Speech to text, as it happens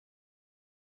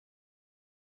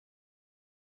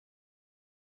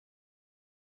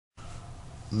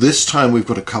This time we've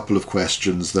got a couple of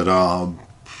questions that are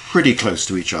pretty close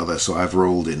to each other, so I've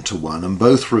rolled into one, and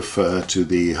both refer to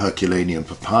the Herculaneum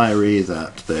papyri,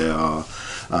 that they are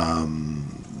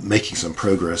making some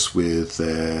progress with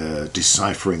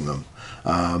deciphering them.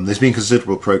 There's been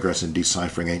considerable progress in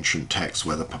deciphering ancient texts,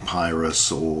 whether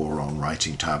papyrus or on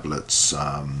writing tablets,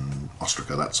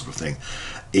 ostraca, that sort of thing,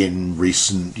 in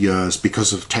recent years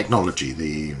because of technology,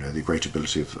 the great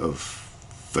ability of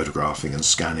photographing and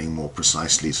scanning more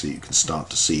precisely, so you can start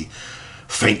to see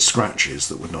faint scratches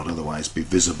that would not otherwise be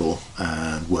visible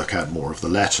and work out more of the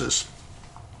letters.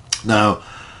 Now,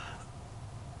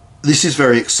 this is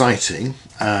very exciting,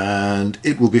 and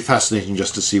it will be fascinating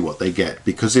just to see what they get,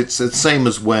 because it's the same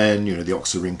as when, the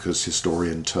Oxyrhynchus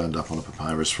historian turned up on a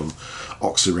papyrus from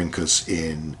Oxyrhynchus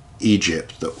in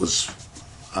Egypt that was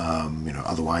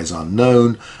otherwise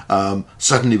unknown.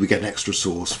 Suddenly we get an extra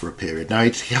source for a period. Now,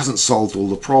 he hasn't solved all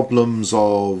the problems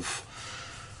of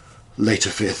later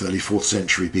 5th, early 4th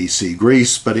century BC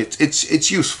Greece, but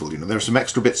it's useful. There are some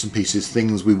extra bits and pieces,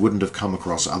 things we wouldn't have come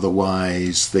across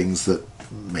otherwise, things that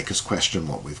make us question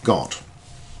what we've got.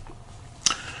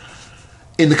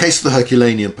 In the case of the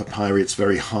Herculaneum papyri, it's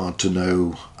very hard to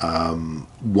know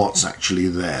what's actually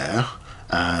there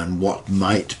and what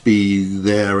might be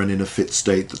there and in a fit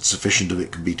state that sufficient of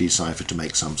it can be deciphered to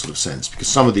make some sort of sense. Because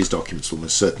some of these documents,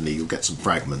 almost certainly, you'll get some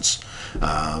fragments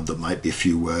that might be a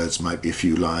few words, might be a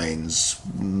few lines,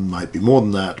 might be more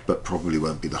than that, but probably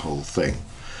won't be the whole thing.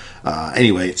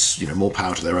 Anyway, it's more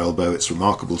power to their elbow. It's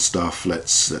remarkable stuff.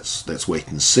 Let's wait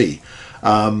and see.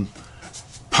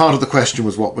 Part of the question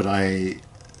was, what would I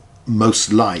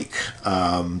most like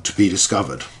to be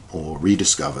discovered or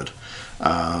rediscovered?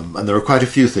 And there are quite a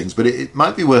few things, but it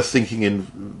might be worth thinking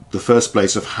in the first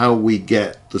place of how we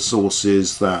get the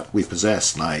sources that we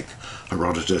possess, like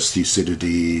Herodotus,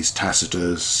 Thucydides,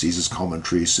 Tacitus, Caesar's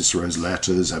commentaries, Cicero's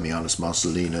letters, Ammianus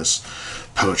Marcellinus,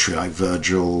 poetry like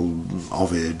Virgil,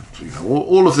 Ovid,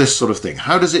 all of this sort of thing.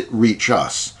 How does it reach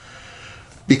us?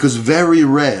 Because very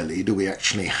rarely do we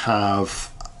actually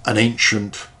have an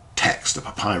ancient text, a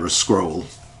papyrus scroll,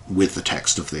 with the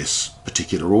text of this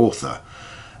particular author.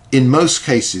 In most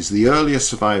cases, the earliest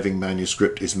surviving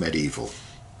manuscript is medieval.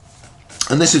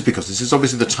 And this is because this is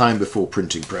obviously the time before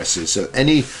printing presses, so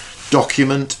any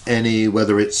document,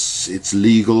 whether it's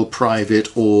legal, private,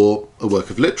 or a work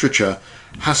of literature,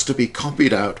 has to be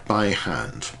copied out by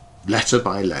hand, letter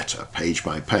by letter, page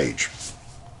by page.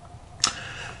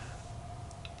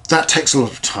 That takes a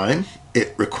lot of time.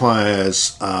 It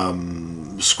requires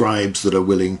scribes that are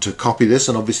willing to copy this,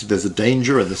 and obviously there's a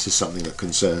danger, and this is something that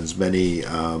concerns many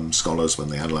scholars when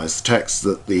they analyse the text,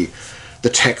 that the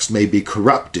text may be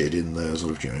corrupted in the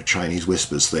sort of Chinese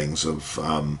whispers things of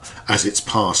as it's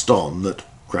passed on, that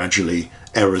gradually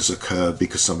errors occur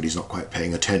because somebody's not quite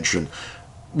paying attention.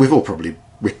 We've all probably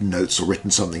written notes or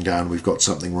written something down, we've got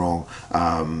something wrong.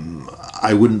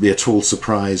 I wouldn't be at all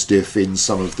surprised if in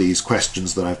some of these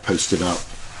questions that I've posted up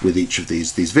with each of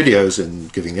these videos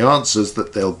and giving the answers,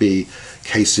 that there'll be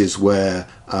cases where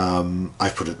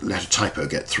I've let a typo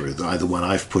get through, that either one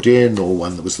I've put in or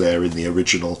one that was there in the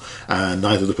original, and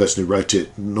neither the person who wrote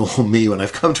it nor me, when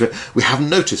I've come to it, we haven't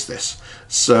noticed this.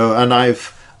 So, and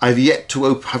I've yet to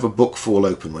have a book fall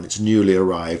open when it's newly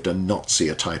arrived and not see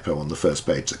a typo on the first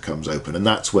page that comes open. And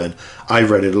that's when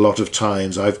I've read it a lot of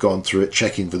times, I've gone through it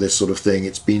checking for this sort of thing,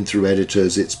 it's been through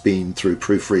editors, it's been through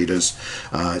proofreaders,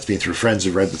 it's been through friends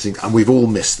who've read the thing, and we've all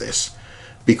missed this.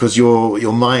 Because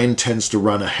your mind tends to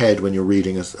run ahead when you're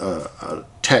reading a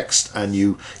text, and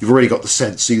you've already got the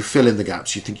sense, so you fill in the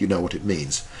gaps, you think you know what it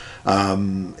means.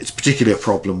 It's particularly a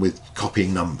problem with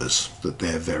copying numbers, that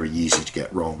they're very easy to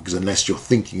get wrong, because unless you're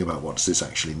thinking about what does this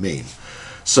actually mean.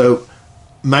 So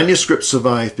manuscripts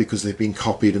survive because they've been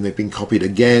copied, and they've been copied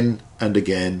again and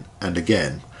again and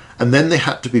again. And then they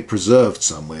had to be preserved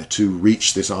somewhere to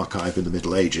reach this archive in the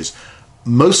Middle Ages.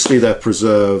 Mostly they're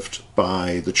preserved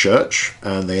by the church,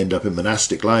 and they end up in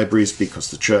monastic libraries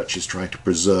because the church is trying to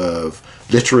preserve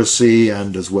literacy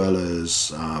and as well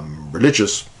as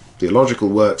religious, theological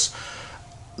works.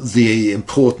 The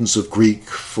importance of Greek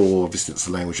for, obviously it's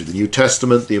the language of the New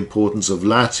Testament, the importance of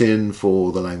Latin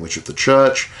for the language of the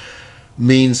church,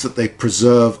 means that they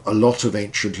preserve a lot of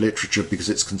ancient literature because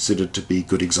it's considered to be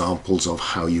good examples of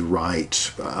how you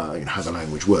write, how the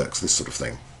language works, this sort of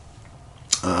thing.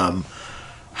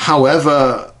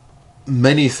 However,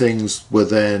 many things were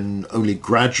then only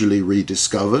gradually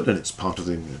rediscovered, and it's part of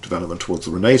the development towards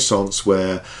the Renaissance,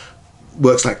 where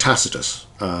works like Tacitus,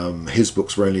 his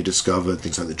books were only discovered,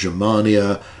 things like the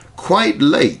Germania, quite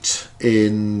late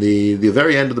in the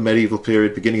very end of the medieval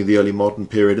period, beginning of the early modern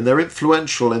period, and they're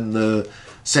influential in the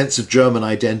sense of German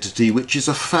identity, which is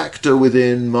a factor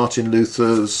within Martin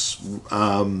Luther's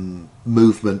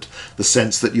movement, the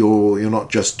sense that you're not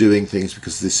just doing things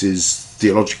because this is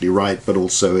theologically right, but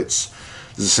also there's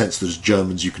a sense that as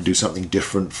Germans you can do something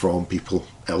different from people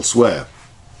elsewhere.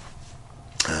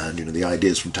 And the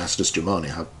ideas from Tacitus Germani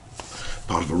have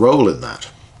part of a role in that.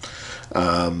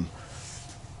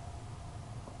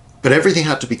 But everything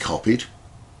had to be copied.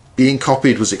 Being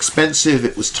copied was expensive,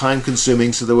 it was time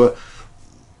consuming, so there was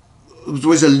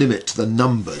always a limit to the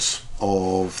numbers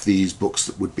of these books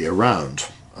that would be around,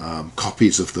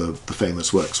 copies of the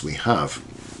famous works we have.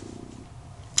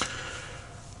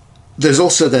 There's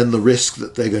also then the risk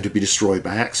that they're going to be destroyed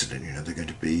by accident. They're going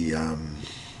to be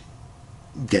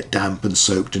get damp and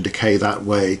soaked and decay that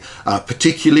way,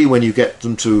 particularly when you get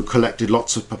them to collected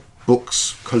lots of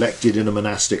books collected in a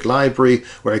monastic library,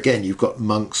 where again you've got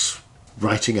monks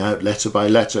writing out letter by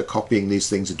letter, copying these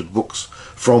things into books,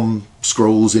 from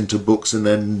scrolls into books, and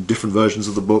then different versions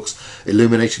of the books,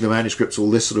 illuminating the manuscripts, all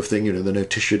this sort of thing. The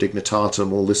Notitia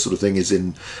Dignitatum, all this sort of thing is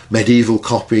in medieval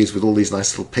copies with all these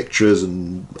nice little pictures,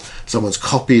 and someone's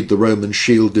copied the Roman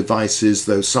shield devices,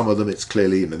 though some of them it's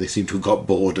clearly, they seem to have got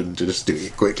bored and just doing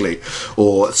it quickly,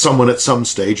 or someone at some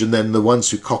stage, and then the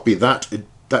ones who copy that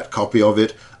copy of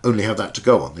it only have that to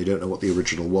go on. They don't know what the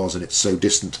original was, and it's so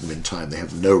distant to them in time they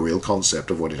have no real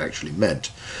concept of what it actually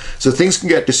meant. So things can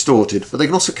get distorted, but they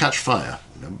can also catch fire.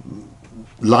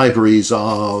 Libraries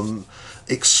are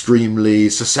extremely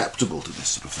susceptible to this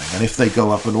sort of thing, and if they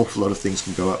go up, an awful lot of things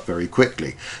can go up very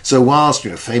quickly. So whilst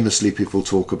famously people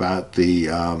talk about the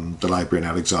library in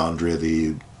Alexandria,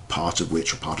 the part of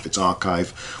its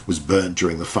archive was burnt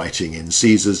during the fighting in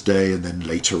Caesar's day, and then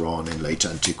later on in late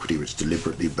antiquity was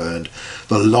deliberately burned.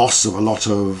 The loss of a lot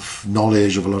of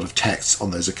knowledge, of a lot of texts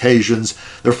on those occasions.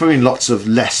 There have probably been lots of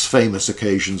less famous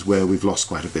occasions where we've lost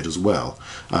quite a bit as well.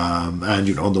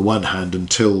 And on the one hand,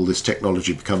 until this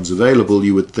technology becomes available,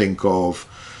 you would think of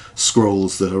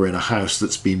scrolls that are in a house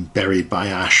that's been buried by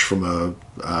ash from a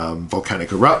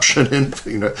volcanic eruption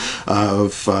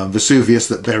of Vesuvius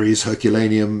that buries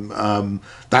Herculaneum.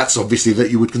 That's obviously that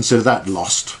you would consider that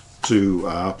lost to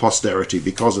posterity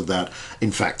because of that.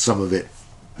 In fact, some of it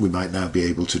we might now be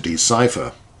able to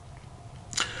decipher.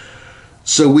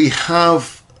 So we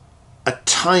have a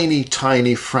tiny,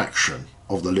 tiny fraction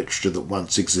of the literature that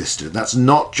once existed. That's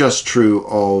not just true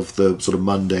of the sort of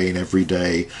mundane,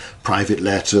 everyday, private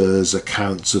letters,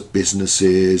 accounts of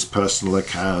businesses, personal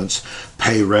accounts,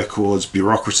 pay records,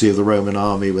 bureaucracy of the Roman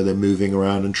army, where they're moving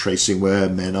around and tracing where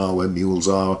men are, where mules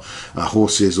are,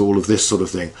 horses, all of this sort of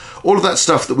thing. All of that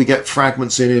stuff that we get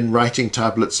fragments in writing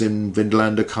tablets in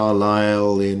Vindlander,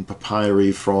 Carlisle, in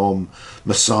papyri from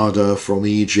Masada, from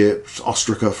Egypt,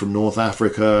 ostraca from North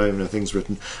Africa, things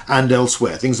written, and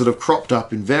elsewhere, things that have cropped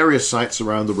up in various sites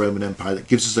around the Roman Empire that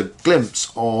gives us a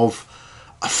glimpse of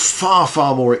a far,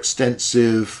 far more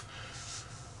extensive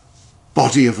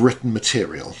body of written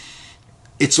material.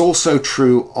 It's also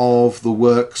true of the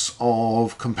works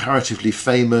of comparatively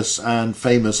famous and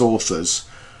famous authors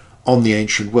on the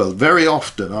ancient world. Very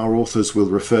often our authors will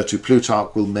refer to,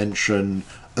 Plutarch will mention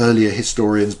earlier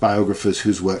historians, biographers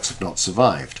whose works have not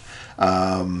survived.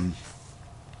 Some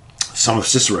of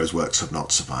Cicero's works have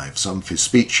not survived, some of his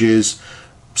speeches,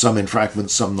 some in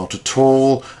fragments, some not at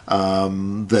all.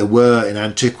 There were in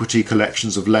antiquity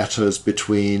collections of letters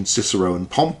between Cicero and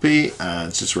Pompey,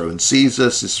 and Cicero and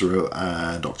Caesar, Cicero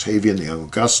and Octavian, the young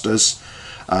Augustus,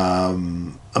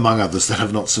 among others that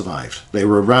have not survived. They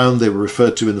were around, they were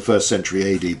referred to in the 1st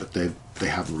century AD, but they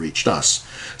haven't reached us.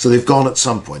 So they've gone at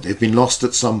some point, they've been lost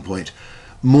at some point,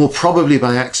 more probably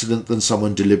by accident than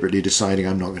someone deliberately deciding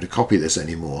I'm not going to copy this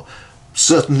anymore.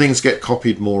 Certain things get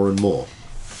copied more and more.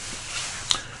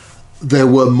 There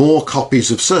were more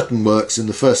copies of certain works in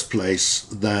the first place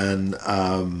than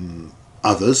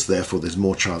others, therefore there's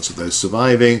more chance of those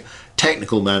surviving.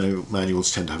 Technical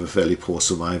manuals tend to have a fairly poor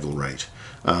survival rate.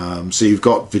 So you've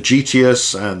got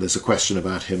Vegetius, and there's a question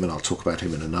about him, and I'll talk about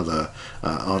him in another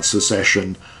answer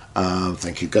session.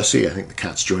 Thank you, Gussie. I think the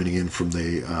cat's joining in from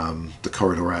the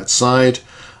corridor outside.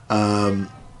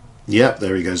 Yep,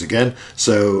 there he goes again.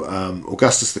 So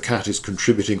Augustus the cat is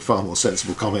contributing far more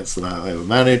sensible comments than I ever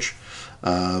manage,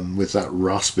 with that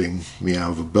rasping meow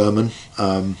of a Burman.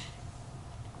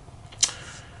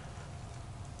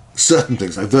 Certain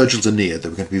things, like Virgil's Aeneid,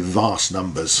 there were going to be vast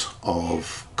numbers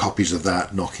of copies of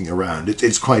that knocking around.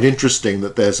 It's quite interesting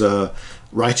that there's a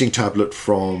writing tablet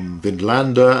from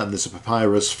Vindlander and there's a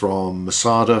papyrus from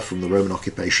Masada, from the Roman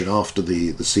occupation after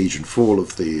the siege and fall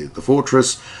of the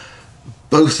fortress,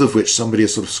 both of which somebody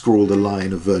has sort of scrawled a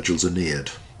line of Virgil's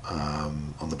Aeneid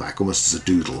on the back, almost as a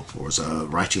doodle or as a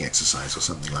writing exercise or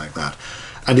something like that.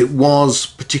 And it was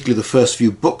particularly the first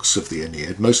few books of the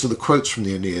Aeneid. Most of the quotes from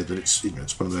the Aeneid, that it's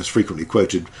one of the most frequently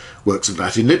quoted works of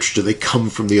Latin literature, they come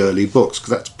from the early books, because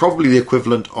that's probably the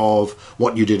equivalent of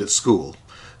what you did at school.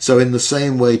 So in the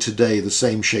same way today, the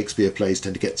same Shakespeare plays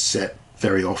tend to get set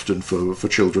very often for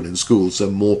children in school, so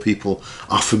more people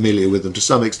are familiar with them to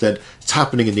some extent. It's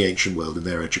happening in the ancient world in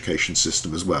their education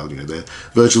system as well.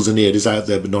 Virgil's Aeneid is out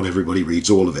there, but not everybody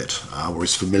reads all of it or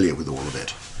is familiar with all of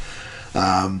it.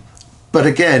 But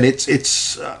again,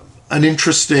 it's an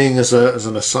interesting, as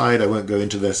an aside, I won't go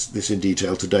into this in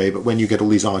detail today, but when you get all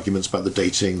these arguments about the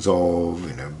datings of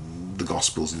the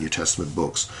Gospels and New Testament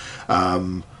books,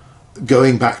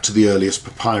 going back to the earliest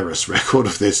papyrus record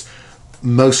of this,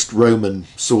 most Roman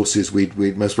sources,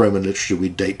 most Roman literature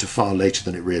we'd date to far later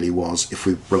than it really was if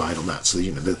we relied on that. So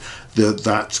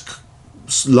that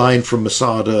line from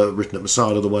Masada, written at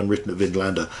Masada, the one written at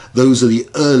Vindlanda, those are the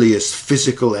earliest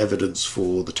physical evidence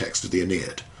for the text of the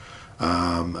Aeneid,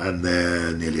 and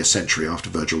they're nearly a century after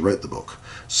Virgil wrote the book.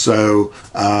 So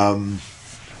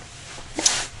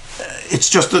it's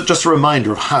just a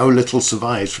reminder of how little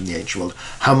survives from the ancient world,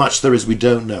 how much there is we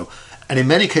don't know. And in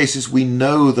many cases, we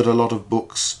know that a lot of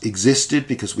books existed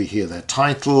because we hear their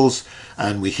titles,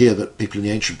 and we hear that people in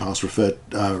the ancient past refer to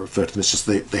them. It's just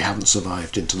they haven't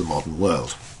survived into the modern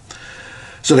world.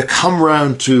 So to come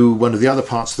round to one of the other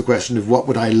parts of the question of what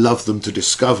would I love them to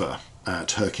discover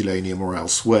at Herculaneum or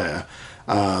elsewhere,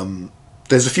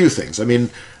 there's a few things. I mean,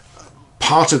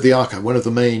 part of the archive, one of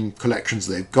the main collections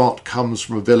they've got, comes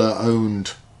from a villa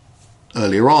owned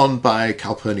earlier on by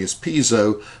Calpurnius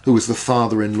Piso, who was the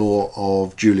father-in-law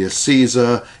of Julius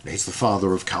Caesar. He's the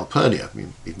father of Calpurnia. I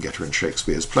mean, you can get her in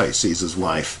Shakespeare's play, Caesar's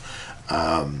wife.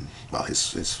 Well,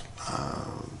 his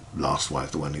last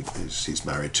wife, the one he's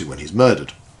married to when he's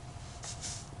murdered.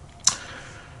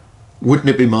 Wouldn't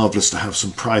it be marvellous to have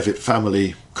some private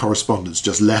family correspondence,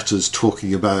 just letters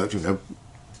talking about,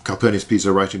 Calpurnius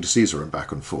Piso writing to Caesar and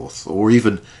back and forth, or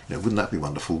even, wouldn't that be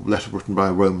wonderful? Letter written by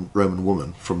a Roman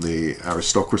woman from the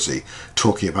aristocracy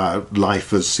talking about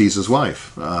life as Caesar's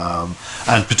wife,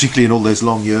 and particularly in all those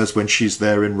long years when she's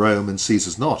there in Rome and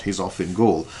Caesar's not, he's off in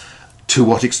Gaul. To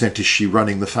what extent is she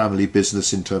running the family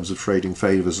business in terms of trading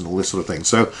favours and all this sort of thing?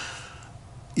 So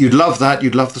you'd love that.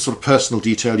 You'd love the sort of personal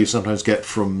detail you sometimes get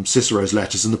from Cicero's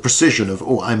letters and the precision of,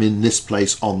 I'm in this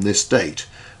place on this date,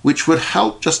 which would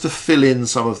help just to fill in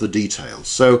some of the details.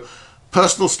 So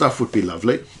personal stuff would be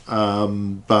lovely,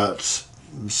 but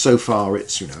so far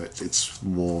it's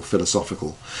more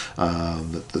philosophical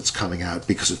that's coming out,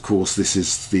 because of course this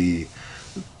is the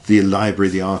library,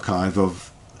 the archive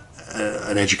of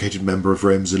an educated member of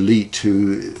Rome's elite,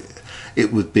 who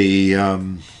it would be,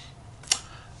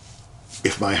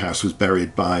 if my house was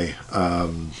buried by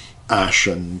ash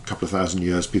and a couple of thousand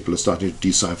years people are starting to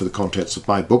decipher the contents of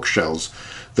my bookshelves,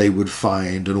 they would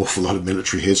find an awful lot of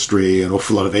military history, an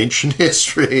awful lot of ancient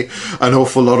history, an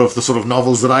awful lot of the sort of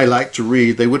novels that I like to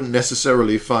read. They wouldn't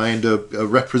necessarily find a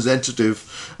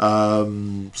representative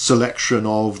selection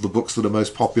of the books that are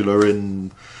most popular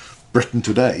in Britain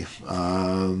today.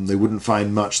 They wouldn't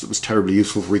find much that was terribly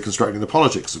useful for reconstructing the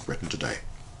politics of Britain today.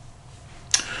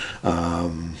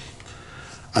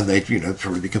 And they'd,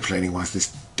 probably be complaining, why does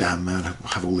this damn man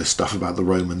have all this stuff about the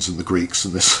Romans and the Greeks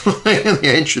and this and the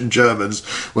ancient Germans,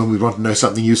 when we want to know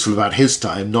something useful about his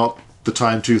time, not the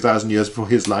time 2,000 years before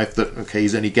his life that,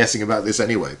 he's only guessing about this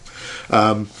anyway.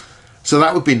 So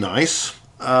that would be nice.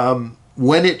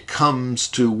 When it comes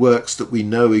to works that we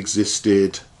know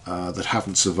existed that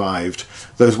haven't survived,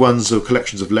 those ones are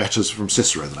collections of letters from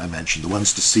Cicero that I mentioned, the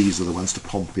ones to Caesar, the ones to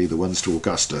Pompey, the ones to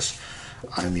Augustus.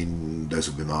 I mean, those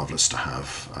would be marvellous to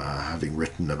have, having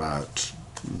written about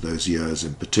those years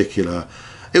in particular.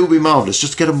 It would be marvellous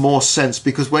just to get a more sense,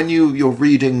 because when you're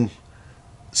reading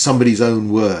somebody's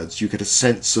own words, you get a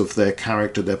sense of their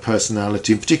character, their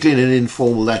personality, and particularly in an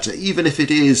informal letter, even if it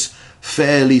is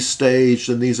fairly staged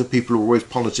and these are people who are always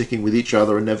politicking with each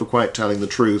other and never quite telling the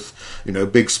truth,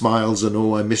 big smiles and,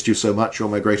 I missed you so much, you're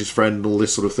my greatest friend, and all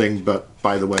this sort of thing, but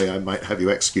by the way, I might have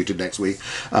you executed next week.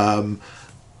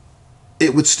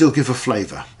 It would still give a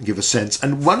flavour, give a sense.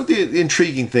 And one of the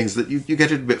intriguing things that you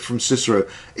get a bit from Cicero,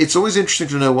 it's always interesting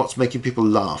to know what's making people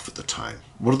laugh at the time.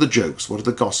 What are the jokes? What are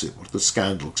the gossip? What are the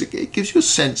scandals? It gives you a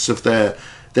sense of their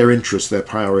interests, their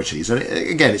priorities. And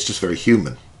again, it's just very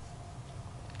human.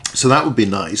 So that would be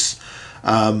nice.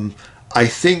 I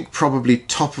think probably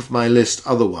top of my list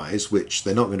otherwise, which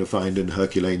they're not going to find in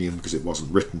Herculaneum because it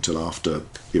wasn't written till after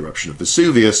the eruption of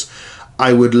Vesuvius,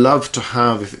 I would love to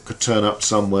have, if it could turn up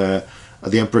somewhere,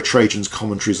 the Emperor Trajan's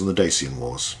commentaries on the Dacian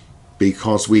Wars,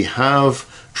 because we have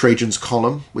Trajan's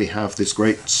column, we have this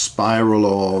great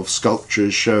spiral of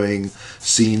sculptures showing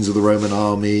scenes of the Roman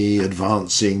army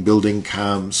advancing, building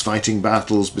camps, fighting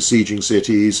battles, besieging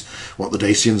cities, what the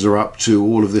Dacians are up to,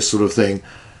 all of this sort of thing.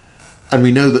 And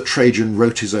we know that Trajan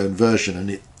wrote his own version, and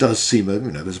it does seem,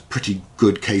 there's a pretty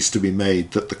good case to be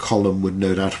made that the column would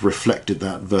no doubt have reflected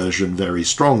that version very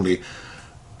strongly.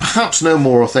 Perhaps no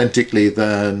more authentically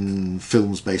than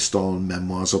films based on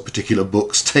memoirs or particular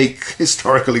books take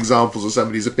historical examples of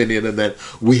somebody's opinion and then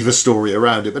weave a story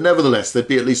around it. But nevertheless, there'd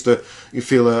be at least a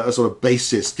sort of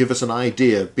basis, give us an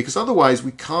idea, because otherwise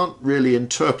we can't really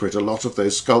interpret a lot of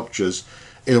those sculptures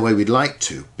in a way we'd like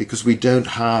to, because we don't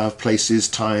have places,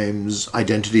 times,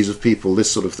 identities of people, this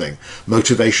sort of thing,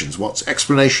 motivations, what's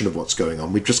explanation of what's going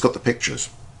on. We've just got the pictures.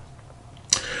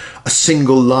 A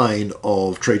single line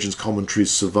of Trajan's commentaries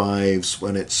survives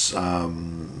when it's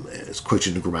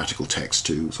quoted in a grammatical text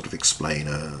to sort of explain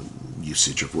a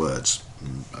usage of words.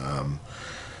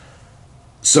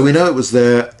 So we know it was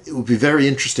there. It would be very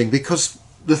interesting, because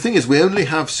the thing is, we only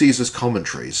have Caesar's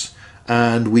commentaries,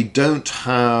 and we don't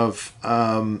have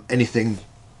anything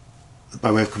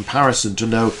by way of comparison to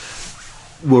know,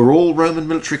 were all Roman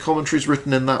military commentaries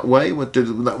written in that way?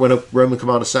 When a Roman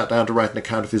commander sat down to write an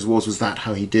account of his wars, was that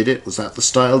how he did it? Was that the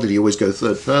style? Did he always go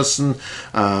third person?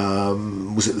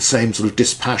 Was it the same sort of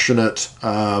dispassionate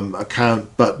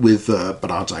account, but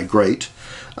aren't I great?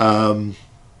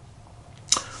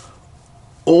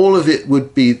 All of it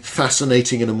would be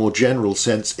fascinating in a more general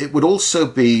sense. It would also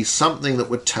be something that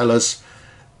would tell us,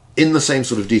 in the same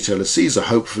sort of detail as Caesar,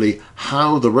 hopefully,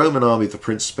 how the Roman army, the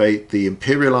Principate, the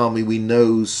imperial army we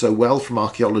know so well from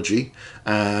archaeology,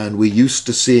 and we're used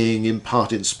to seeing in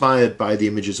part inspired by the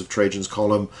images of Trajan's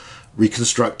column,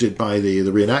 reconstructed by the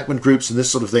reenactment groups and this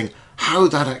sort of thing, how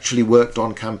that actually worked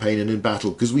on campaign and in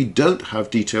battle, because we don't have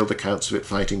detailed accounts of it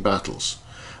fighting battles.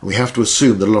 And we have to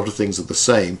assume that a lot of things are the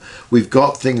same. We've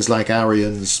got things like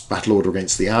Arrian's battle order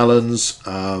against the Alans,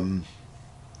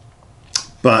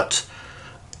 but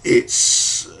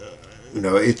it's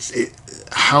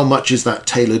how much is that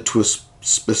tailored to a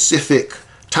specific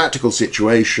tactical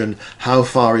situation? How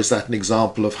far is that an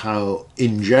example of how,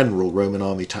 in general, Roman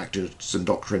army tactics and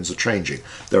doctrines are changing?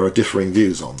 There are differing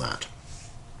views on that.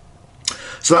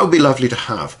 So that would be lovely to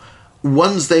have.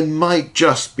 Ones they might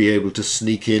just be able to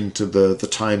sneak into the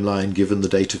timeline given the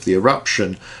date of the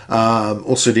eruption.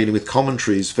 Also dealing with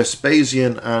commentaries,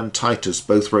 Vespasian and Titus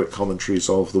both wrote commentaries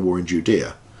of the war in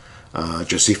Judea.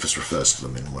 Josephus refers to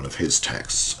them in one of his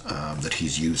texts, that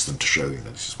he's used them to show,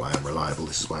 this is why I'm reliable,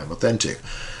 this is why I'm authentic.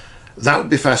 That would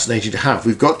be fascinating to have.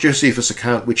 We've got Josephus'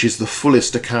 account, which is the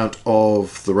fullest account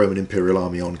of the Roman imperial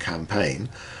army on campaign,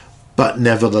 but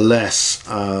nevertheless,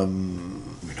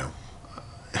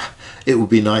 it would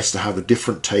be nice to have a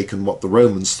different take on what the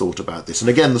Romans thought about this. And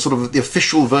again, the sort of the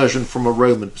official version from a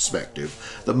Roman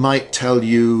perspective that might tell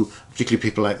you, particularly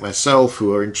people like myself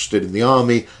who are interested in the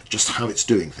army, just how it's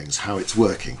doing things, how it's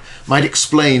working. Might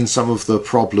explain some of the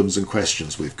problems and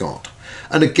questions we've got.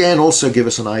 And again, also give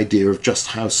us an idea of just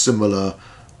how similar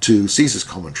to Caesar's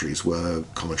commentaries were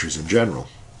commentaries in general.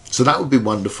 So that would be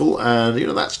wonderful, and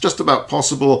that's just about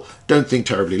possible. Don't think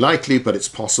terribly likely, but it's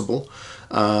possible.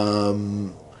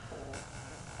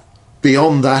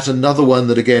 Beyond that, another one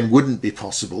that again wouldn't be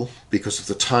possible because of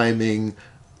the timing.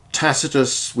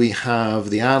 Tacitus, we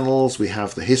have the annals, we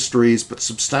have the histories, but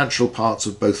substantial parts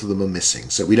of both of them are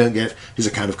missing. So we don't get his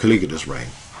account of Caligula's reign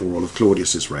or all of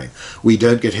Claudius's reign. We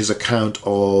don't get his account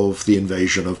of the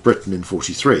invasion of Britain in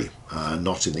 43,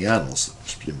 not in the annals,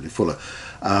 it's presumably fuller.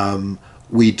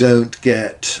 We don't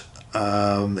get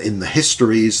in the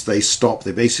histories, they stop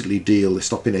in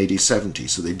AD 70,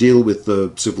 so they deal with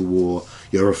the civil war,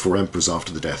 year of 4 emperors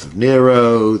after the death of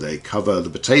Nero, they cover the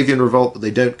Batavian revolt, but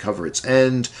they don't cover its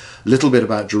end, a little bit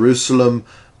about Jerusalem,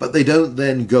 but they don't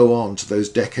then go on to those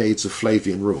decades of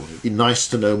Flavian rule. It'd be nice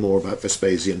to know more about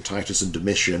Vespasian, Titus and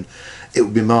Domitian. It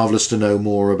would be marvellous to know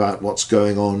more about what's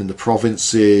going on in the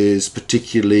provinces,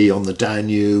 particularly on the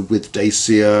Danube with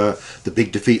Dacia, the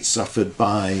big defeats suffered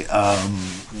by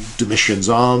Domitian's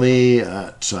army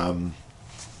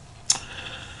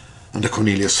under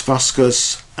Cornelius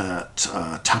Fuscus at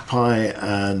Tapai,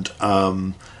 and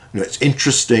it's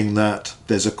interesting that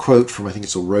there's a quote from, I think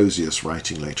it's Orosius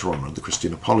writing later on, one of the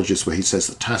Christian apologists, where he says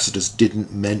that Tacitus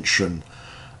didn't mention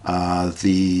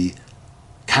the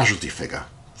casualty figure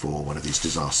for one of these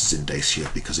disasters in Dacia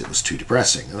because it was too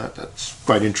depressing. And that's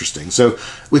quite interesting. So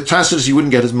with Tacitus you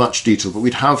wouldn't get as much detail, but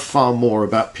we'd have far more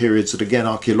about periods that again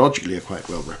archaeologically are quite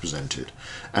well represented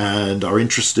and are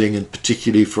interesting, and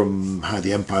particularly from how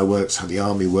the empire works, how the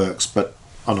army works, but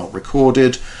are not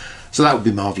recorded. So that would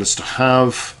be marvellous to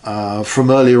have. From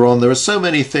earlier on, there are so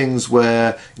many things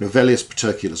where, Velleius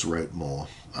Paterculus wrote more.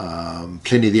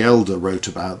 Pliny the Elder wrote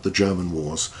about the German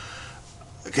wars.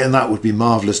 Again, that would be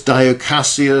marvellous. Dio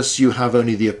Cassius, you have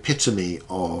only the epitome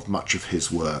of much of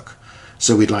his work.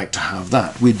 So we'd like to have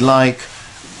that. We'd like,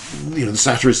 the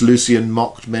satirist Lucian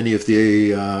mocked many of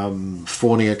the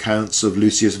fawning accounts of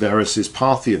Lucius Verus's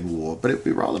Parthian War, but it would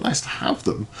be rather nice to have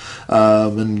them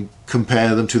and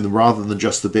compare them to them rather than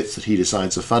just the bits that he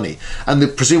decides are funny. And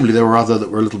presumably there were other that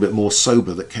were a little bit more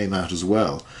sober that came out as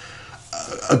well.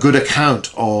 A good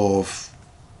account of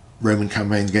Roman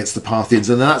campaigns against the Parthians,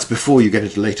 and that's before you get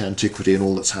into late antiquity and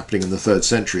all that's happening in the 3rd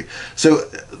century. So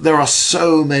there are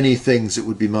so many things it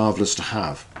would be marvellous to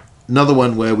have. Another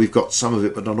one where we've got some of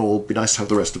it but not all, be nice to have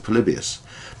the rest of Polybius.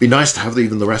 Be nice to have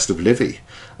even the rest of Livy.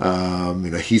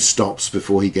 He stops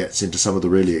before he gets into some of the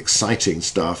really exciting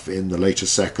stuff in the later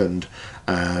 2nd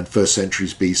and 1st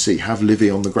centuries BC. Have Livy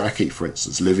on the Gracchi, for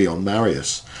instance, Livy on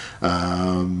Marius,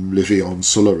 Livy on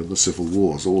Sulla and the Civil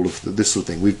Wars, all of this sort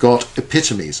of thing. We've got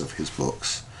epitomes of his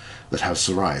books that have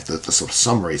survived, the sort of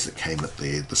summaries that came at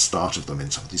the start of them in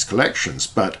some of these collections,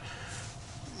 but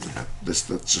that's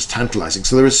just tantalising.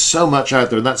 So there is so much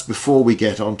out there, and that's before we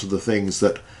get onto the things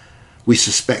that we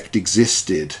suspect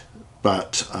existed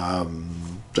but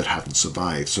that haven't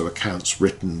survived. So accounts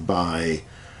written by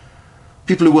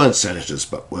people who weren't senators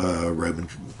but were Roman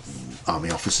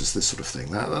army officers, this sort of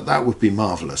thing. That would be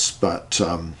marvellous, but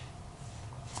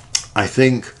I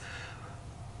think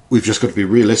we've just got to be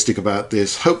realistic about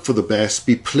this, hope for the best,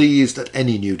 be pleased at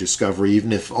any new discovery,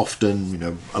 even if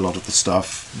often, a lot of the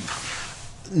stuff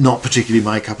not particularly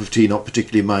my cup of tea, not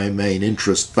particularly my main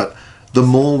interest, but the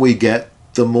more we get,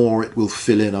 the more it will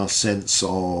fill in our sense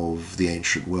of the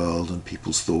ancient world and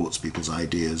people's thoughts, people's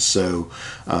ideas. So,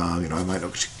 I might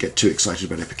not get too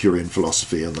excited about Epicurean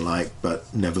philosophy and the like,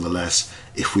 but nevertheless,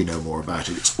 if we know more about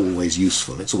it, it's always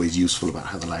useful. It's always useful about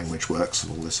how the language works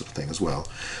and all this sort of thing as well.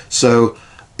 So,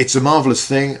 it's a marvellous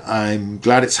thing. I'm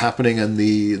glad it's happening, and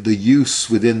the use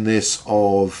within this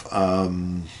of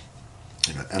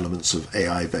elements of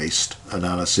AI-based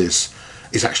analysis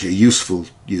is actually a useful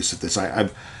use of this. I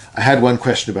had one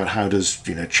question about how does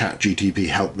ChatGTP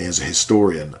help me as a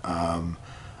historian. I'm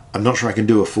not sure I can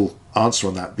do a full answer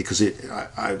on that because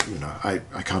I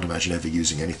can't imagine ever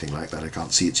using anything like that. I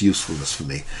can't see its usefulness for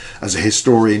me. As a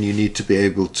historian, you need to be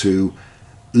able to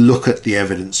look at the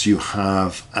evidence you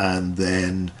have, and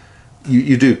then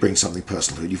you do bring something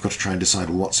personal to it. You've got to try and decide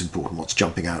what's important, what's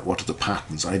jumping out, what are the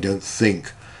patterns. I don't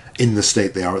think in the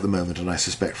state they are at the moment, and I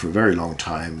suspect for a very long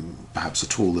time, perhaps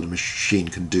at all, that a machine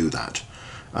can do that.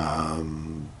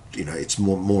 It's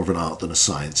more of an art than a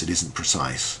science. It isn't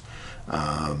precise.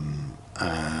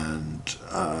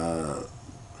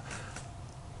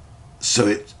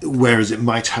 Whereas it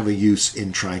might have a use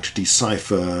in trying to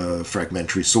decipher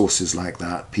fragmentary sources like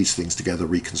that, piece things together,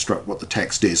 reconstruct what the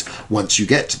text is, once you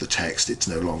get to the text, it's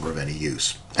no longer of any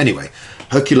use. Anyway,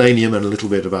 Herculaneum and a little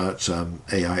bit about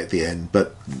AI at the end,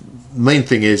 but the main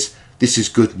thing is, this is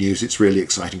good news. It's really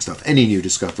exciting stuff. Any new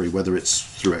discovery, whether it's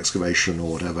through excavation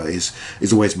or whatever, is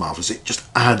always marvellous. It just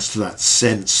adds to that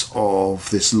sense of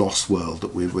this lost world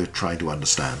that we're trying to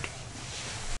understand.